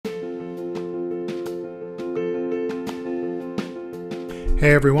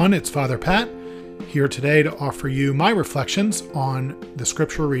Hey everyone, it's Father Pat here today to offer you my reflections on the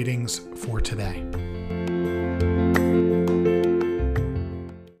scripture readings for today.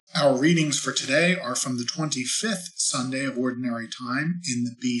 Our readings for today are from the 25th Sunday of Ordinary Time in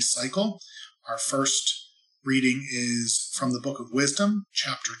the B cycle. Our first reading is from the Book of Wisdom,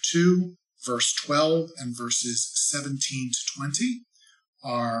 chapter 2, verse 12 and verses 17 to 20.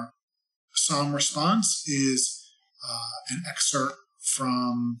 Our psalm response is an excerpt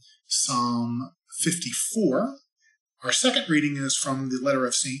from Psalm 54. Our second reading is from the letter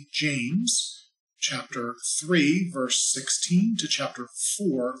of St. James, chapter 3, verse 16 to chapter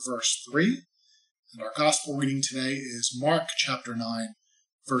 4, verse 3. And our gospel reading today is Mark chapter 9,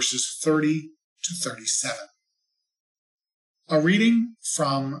 verses 30 to 37. A reading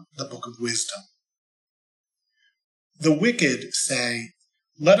from the Book of Wisdom. The wicked say,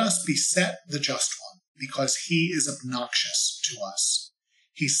 "Let us beset the just one, because he is obnoxious to us.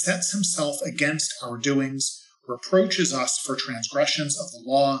 He sets himself against our doings, reproaches us for transgressions of the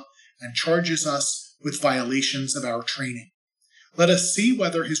law, and charges us with violations of our training. Let us see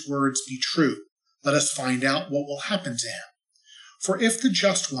whether his words be true. Let us find out what will happen to him. For if the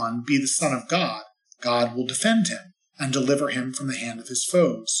just one be the Son of God, God will defend him and deliver him from the hand of his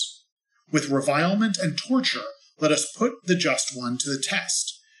foes. With revilement and torture, let us put the just one to the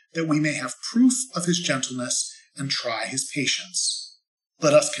test, that we may have proof of his gentleness and try his patience.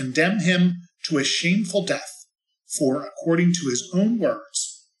 Let us condemn him to a shameful death, for according to his own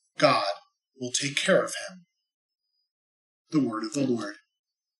words, God will take care of him." The word of the Lord.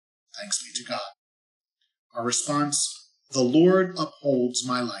 Thanks be to God. Our response, the Lord upholds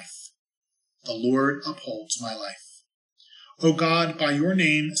my life. The Lord upholds my life. O God, by your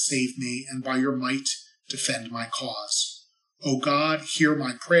name save me, and by your might defend my cause. O God, hear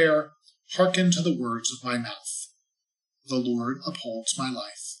my prayer, hearken to the words of my mouth. The Lord upholds my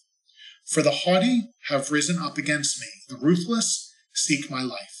life. For the haughty have risen up against me, the ruthless seek my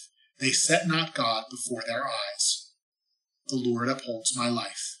life. They set not God before their eyes. The Lord upholds my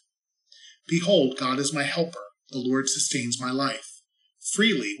life. Behold, God is my helper, the Lord sustains my life.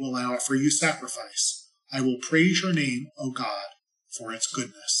 Freely will I offer you sacrifice. I will praise your name, O God, for its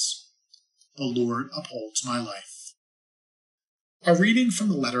goodness. The Lord upholds my life. A reading from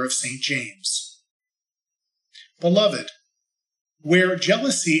the letter of St. James. Beloved, where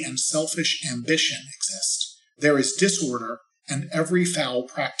jealousy and selfish ambition exist, there is disorder and every foul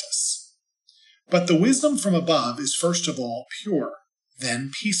practice. But the wisdom from above is first of all pure,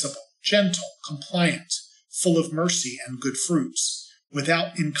 then peaceable, gentle, compliant, full of mercy and good fruits,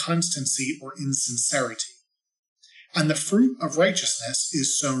 without inconstancy or insincerity. And the fruit of righteousness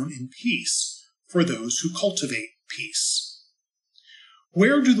is sown in peace for those who cultivate peace.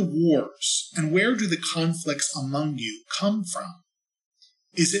 Where do the wars and where do the conflicts among you come from?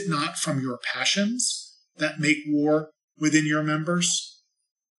 Is it not from your passions that make war within your members?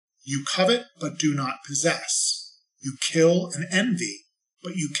 You covet but do not possess. You kill and envy,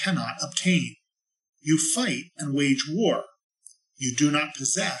 but you cannot obtain. You fight and wage war. You do not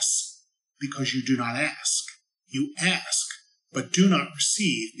possess because you do not ask. You ask but do not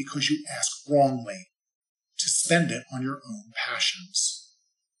receive because you ask wrongly, to spend it on your own passions.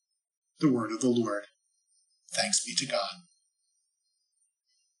 The word of the Lord. Thanks be to God.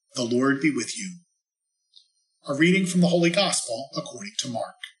 The Lord be with you. A reading from the Holy Gospel according to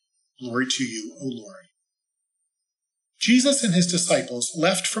Mark. Glory to you, O Lord. Jesus and his disciples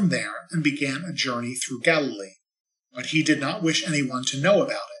left from there and began a journey through Galilee, but he did not wish anyone to know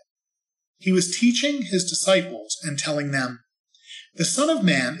about it. He was teaching his disciples and telling them, "The Son of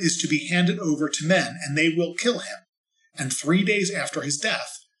Man is to be handed over to men, and they will kill him, and 3 days after his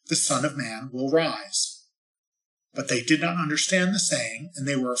death, the Son of Man will rise." But they did not understand the saying, and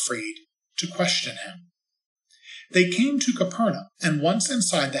they were afraid to question him. They came to Capernaum, and once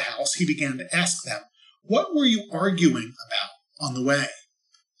inside the house, he began to ask them, "What were you arguing about on the way?"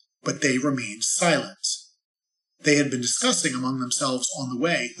 But they remained silent. They had been discussing among themselves on the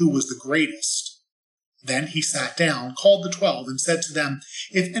way who was the greatest. Then he sat down, called the 12, and said to them,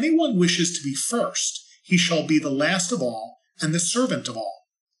 "If anyone wishes to be first, he shall be the last of all and the servant of all."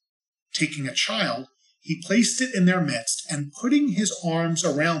 Taking a child, he placed it in their midst, and putting his arms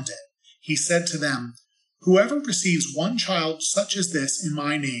around it, he said to them, "Whoever receives one child such as this in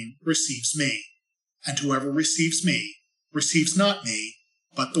my name receives me, and whoever receives me receives not me,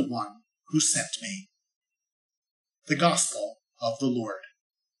 but the one who sent me." The Gospel of the Lord.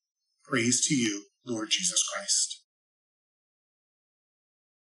 Praise to you, Lord Jesus Christ.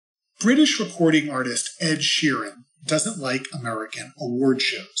 British recording artist Ed Sheeran doesn't like American award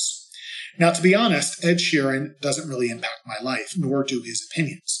shows. Now, to be honest, Ed Sheeran doesn't really impact my life, nor do his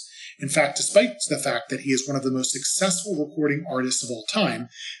opinions. In fact, despite the fact that he is one of the most successful recording artists of all time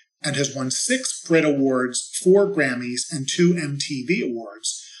and has won 6 Brit Awards, 4 Grammys, and 2 MTV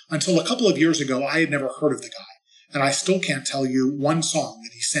Awards, until a couple of years ago, I had never heard of the guy, and I still can't tell you one song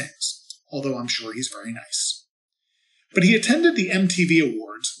that he sings, although I'm sure he's very nice. But he attended the MTV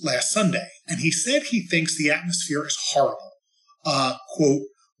Awards last Sunday, and he said he thinks the atmosphere is horrible. Quote,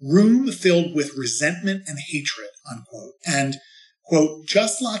 room filled with resentment and hatred, unquote, and, quote,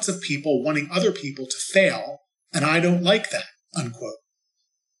 just lots of people wanting other people to fail, and I don't like that, unquote.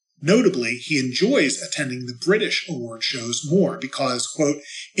 Notably, he enjoys attending the British award shows more because, quote,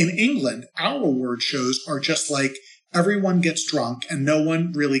 in England, our award shows are just like everyone gets drunk and no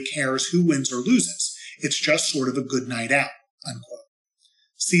one really cares who wins or loses. It's just sort of a good night out, unquote.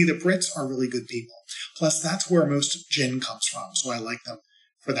 See, the Brits are really good people. Plus, that's where most gin comes from, so I like them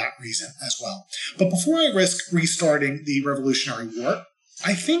for that reason as well. But before I risk restarting the Revolutionary War,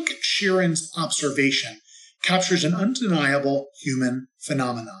 I think Sheeran's observation captures an undeniable human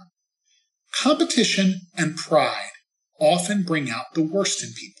phenomenon. Competition and pride often bring out the worst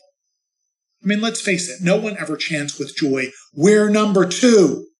in people. I mean, let's face it, no one ever chants with joy, "We're number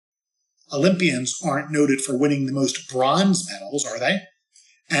 2." Olympians aren't noted for winning the most bronze medals, are they?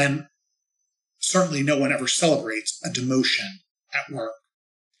 And certainly no one ever celebrates a demotion at work.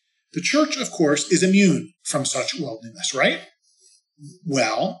 The church, of course, is immune from such worldliness, right?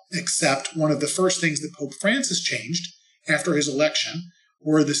 Well, except one of the first things that Pope Francis changed after his election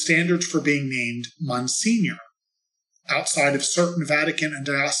were the standards for being named Monsignor, outside of certain Vatican and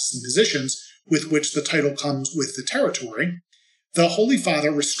diocesan positions with which the title comes with the territory. The Holy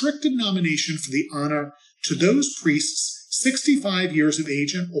Father restricted nomination for the honor to those priests 65 years of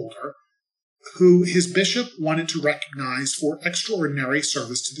age and older who his bishop wanted to recognize for extraordinary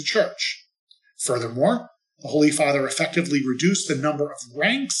service to the church. Furthermore, the Holy Father effectively reduced the number of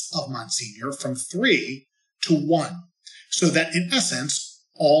ranks of Monsignor from 3 to 1, so that in essence,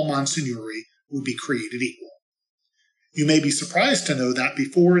 all Monsignori would be created equal. You may be surprised to know that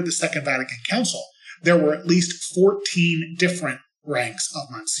before the Second Vatican Council, there were at least 14 different ranks of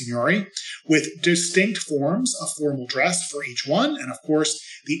Monsignori, with distinct forms of formal dress for each one, and of course,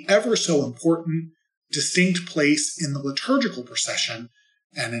 the ever so important distinct place in the liturgical procession.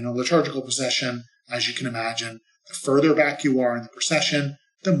 And in a liturgical procession, as you can imagine, the further back you are in the procession,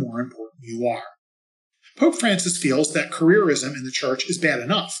 the more important you are. Pope Francis feels that careerism in the church is bad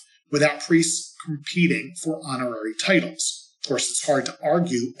enough without priests competing for honorary titles. Of course, it's hard to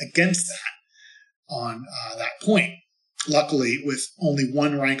argue against that on that point. Luckily, with only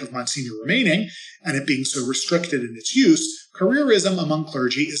 1 rank of Monsignor remaining, and it being so restricted in its use, careerism among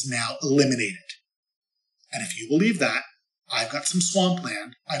clergy is now eliminated. And if you believe that, I've got some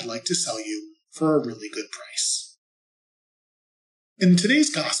swampland I'd like to sell you for a really good price. In today's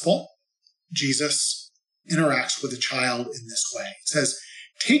gospel, Jesus interacts with a child in this way. It says,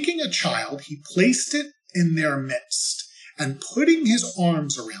 taking a child, he placed it in their midst, and putting his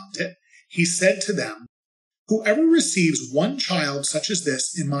arms around it, he said to them, whoever receives one child such as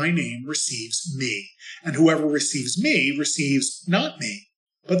this in my name receives me, and whoever receives me receives not me,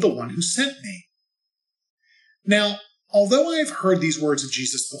 but the one who sent me. Now, although I have heard these words of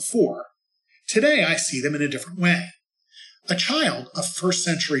Jesus before, today I see them in a different way. A child of first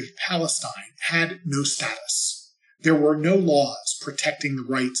century Palestine had no status. There were no laws protecting the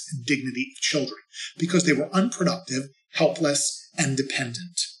rights and dignity of children because they were unproductive, helpless, and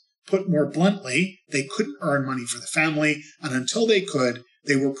dependent. Put more bluntly, they couldn't earn money for the family, and until they could,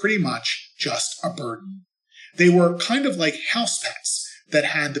 they were pretty much just a burden. They were kind of like house pets that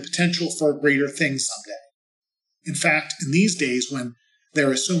had the potential for greater things someday. In fact, in these days when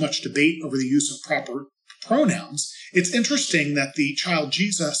there is so much debate over the use of proper pronouns, it's interesting that the child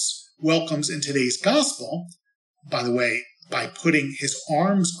Jesus welcomes in today's gospel, by the way, by putting his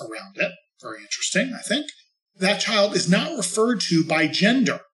arms around it, very interesting, I think, that child is not referred to by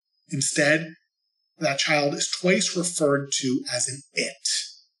gender. Instead, that child is twice referred to as an it.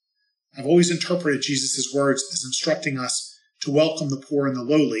 I've always interpreted Jesus' words as instructing us to welcome the poor and the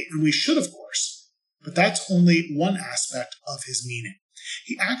lowly, and we should, of course, but that's only one aspect of his meaning.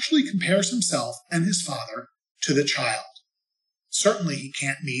 He actually compares himself and his Father to the child. Certainly, he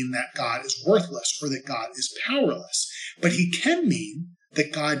can't mean that God is worthless or that God is powerless, but he can mean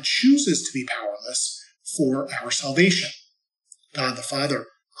that God chooses to be powerless for our salvation. God the Father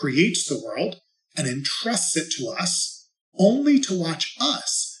creates the world and entrusts it to us, only to watch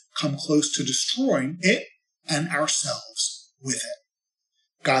us come close to destroying it and ourselves with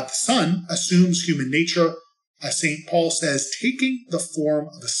it. God the Son assumes human nature as St. Paul says, taking the form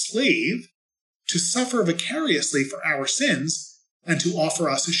of a slave to suffer vicariously for our sins and to offer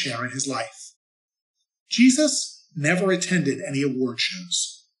us a share in his life. Jesus never attended any award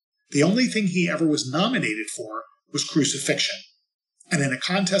shows. The only thing he ever was nominated for was crucifixion. And in a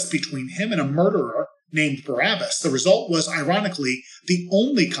contest between him and a murderer named Barabbas, the result was, ironically, the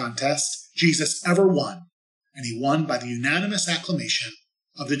only contest Jesus ever won, and he won by the unanimous acclamation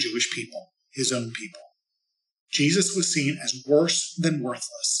of the Jewish people, his own people. Jesus was seen as worse than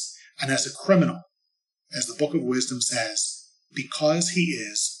worthless, and as a criminal, as the Book of Wisdom says, because he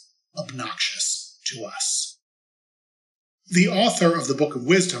is obnoxious to us. The author of the Book of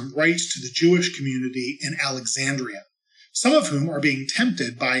Wisdom writes to the Jewish community in Alexandria, some of whom are being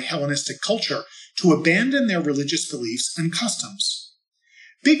tempted by Hellenistic culture to abandon their religious beliefs and customs.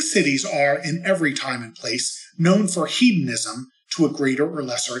 Big cities are, in every time and place, known for hedonism to a greater or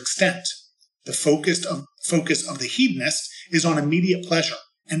lesser extent. The focus of the hedonist is on immediate pleasure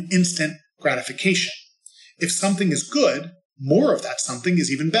and instant gratification. If something is good, more of that something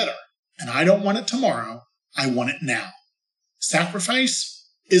is even better. And I don't want it tomorrow, I want it now. Sacrifice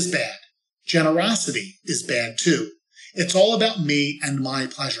is bad. Generosity is bad too. It's all about me and my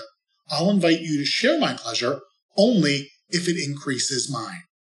pleasure. I'll invite you to share my pleasure only if it increases mine.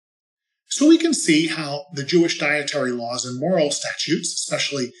 So we can see how the Jewish dietary laws and moral statutes,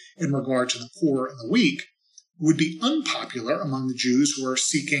 especially in regard to the poor and the weak, would be unpopular among the Jews who are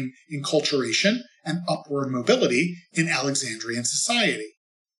seeking enculturation and upward mobility in Alexandrian society.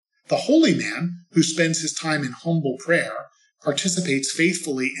 The holy man who spends his time in humble prayer, participates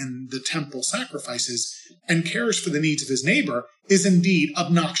faithfully in the temple sacrifices, and cares for the needs of his neighbor is indeed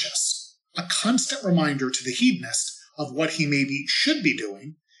obnoxious, a constant reminder to the hedonist of what he maybe should be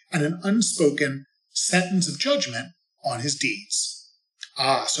doing, and an unspoken sentence of judgment on his deeds.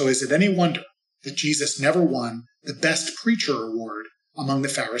 So is it any wonder that Jesus never won the Best Preacher award among the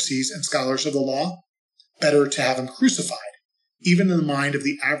Pharisees and scholars of the law? Better to have him crucified, even in the mind of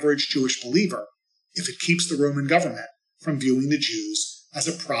the average Jewish believer, if it keeps the Roman government from viewing the Jews as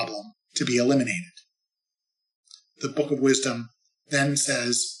a problem to be eliminated. The Book of Wisdom then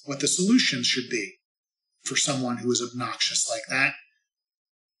says what the solution should be for someone who is obnoxious like that.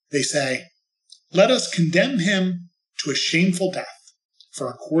 They say, let us condemn him to a shameful death, for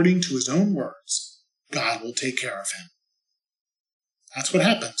according to his own words, God will take care of him. That's what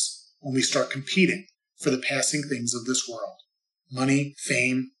happens when we start competing for the passing things of this world. Money,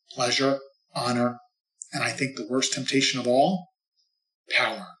 fame, pleasure, honor, and I think the worst temptation of all,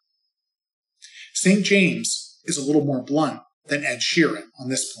 power. St. James is a little more blunt than Ed Sheeran on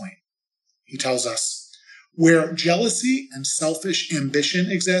this point. He tells us, where jealousy and selfish ambition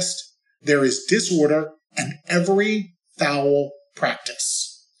exist, there is disorder and every foul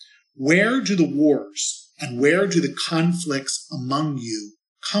practice. Where do the wars and where do the conflicts among you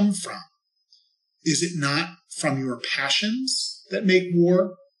come from? Is it not from your passions that make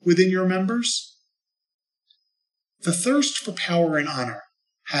war within your members? The thirst for power and honor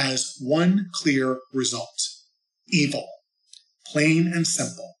has one clear result: evil. Plain and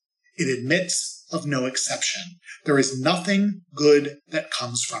simple. It admits of no exception. There is nothing good that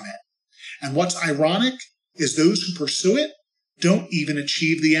comes from it. And what's ironic is those who pursue it don't even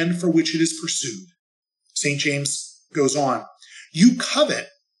achieve the end for which it is pursued. St. James goes on, you covet,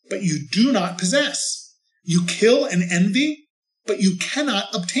 but you do not possess. You kill and envy, but you cannot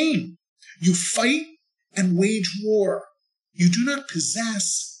obtain. You fight and wage war. You do not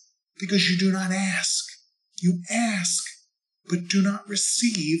possess because you do not ask. You ask, but do not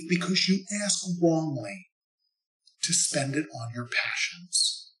receive because you ask wrongly to spend it on your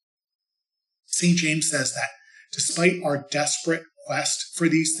passions. St. James says that despite our desperate quest for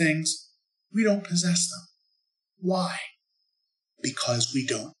these things, we don't possess them. Why? Because we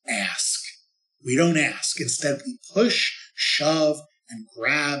don't ask. We don't ask. Instead, we push, shove, and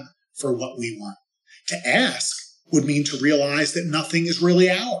grab for what we want. To ask would mean to realize that nothing is really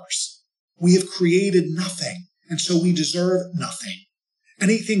ours. We have created nothing, and so we deserve nothing.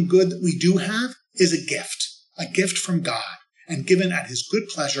 Anything good that we do have is a gift from God, and given at his good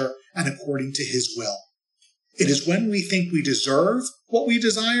pleasure and according to his will. It is when we think we deserve what we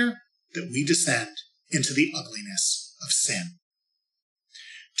desire that we descend into the ugliness of sin.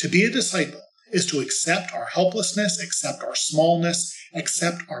 To be a disciple is to accept our helplessness, accept our smallness,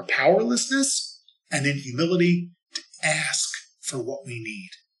 accept our powerlessness, and in humility to ask for what we need,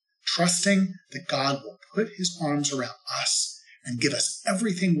 trusting that God will put his arms around us and give us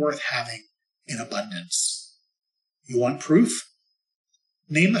everything worth having in abundance. You want proof?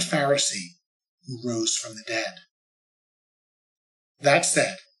 Name a Pharisee who rose from the dead. That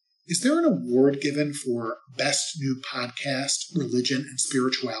said, Is there an award given for Best New Podcast, Religion and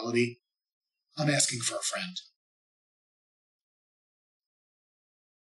Spirituality? I'm asking for a friend.